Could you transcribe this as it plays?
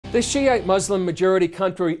The Shiite Muslim majority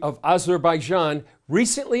country of Azerbaijan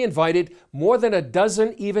recently invited more than a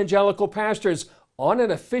dozen evangelical pastors on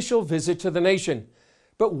an official visit to the nation.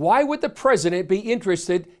 But why would the president be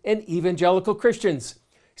interested in evangelical Christians?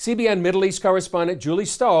 CBN Middle East correspondent Julie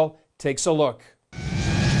Stahl takes a look.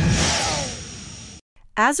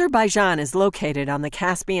 Azerbaijan is located on the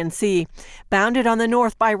Caspian Sea, bounded on the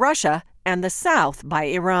north by Russia and the south by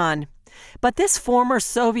Iran. But this former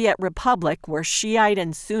Soviet republic, where Shiite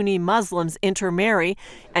and Sunni Muslims intermarry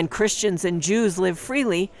and Christians and Jews live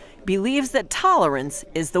freely, believes that tolerance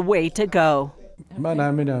is the way to go.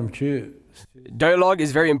 Dialogue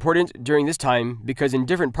is very important during this time because in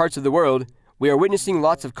different parts of the world, we are witnessing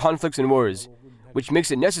lots of conflicts and wars, which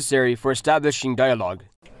makes it necessary for establishing dialogue.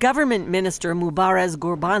 Government Minister Mubariz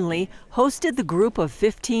Gurbanli hosted the group of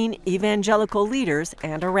 15 evangelical leaders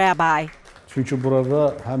and a rabbi.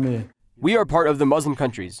 We are part of the Muslim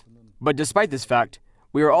countries, but despite this fact,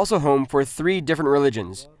 we are also home for 3 different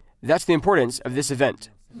religions. That's the importance of this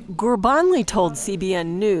event. Gurbanli told CBN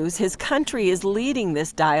News his country is leading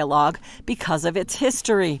this dialogue because of its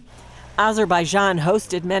history. Azerbaijan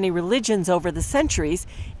hosted many religions over the centuries,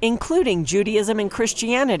 including Judaism and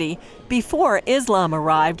Christianity, before Islam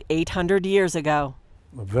arrived 800 years ago.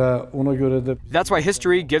 That's why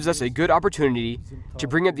history gives us a good opportunity to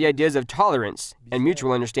bring up the ideas of tolerance and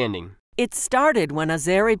mutual understanding. It started when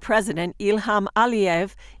Azeri President Ilham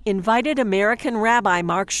Aliyev invited American Rabbi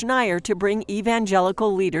Mark Schneier to bring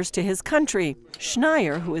evangelical leaders to his country.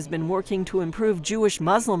 Schneier, who has been working to improve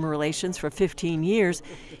Jewish-Muslim relations for 15 years,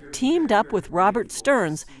 teamed up with Robert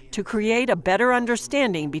Stearns to create a better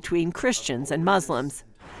understanding between Christians and Muslims.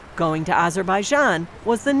 Going to Azerbaijan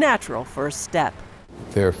was the natural first step.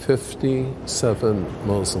 There are 57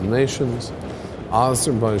 Muslim nations.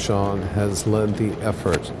 Azerbaijan has led the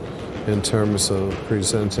effort in terms of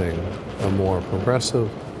presenting a more progressive,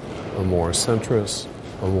 a more centrist,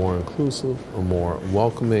 a more inclusive, a more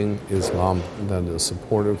welcoming Islam that is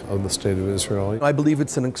supportive of the State of Israel. I believe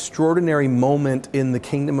it's an extraordinary moment in the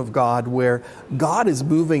kingdom of God where God is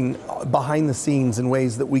moving behind the scenes in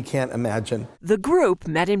ways that we can't imagine. The group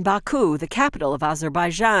met in Baku, the capital of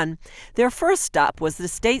Azerbaijan. Their first stop was the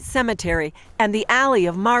state cemetery and the Alley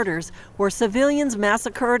of Martyrs, where civilians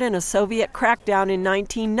massacred in a Soviet crackdown in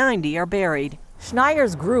 1990 are buried.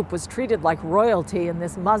 Schneier's group was treated like royalty in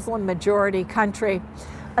this Muslim-majority country.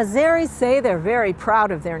 Azeris say they're very proud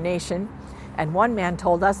of their nation, and one man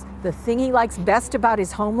told us the thing he likes best about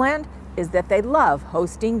his homeland is that they love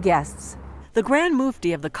hosting guests. The Grand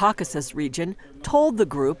Mufti of the Caucasus region told the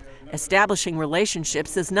group establishing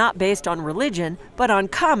relationships is not based on religion, but on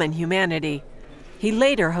common humanity. He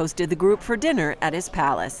later hosted the group for dinner at his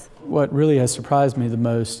palace. What really has surprised me the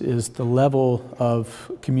most is the level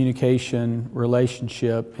of communication,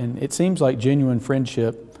 relationship, and it seems like genuine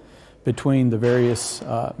friendship between the various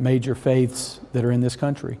major faiths that are in this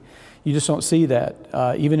country. You just don't see that.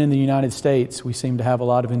 Even in the United States, we seem to have a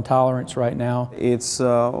lot of intolerance right now. It's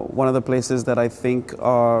one of the places that I think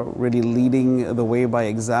are really leading the way by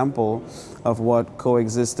example of what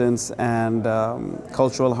coexistence and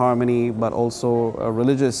cultural harmony, but also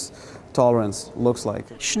religious tolerance looks like.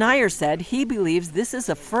 Schneier said he believes this is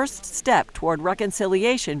a first step toward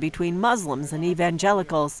reconciliation between Muslims and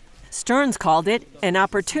evangelicals. Stearns called it an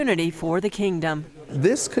opportunity for the kingdom.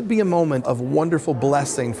 This could be a moment of wonderful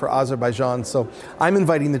blessing for Azerbaijan, so I'm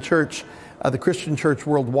inviting the church, the Christian church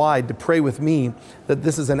worldwide, to pray with me that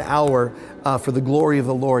this is an hour for the glory of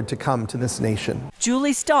the Lord to come to this nation.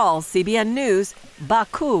 Julie Stahl, CBN News,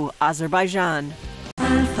 Baku, Azerbaijan.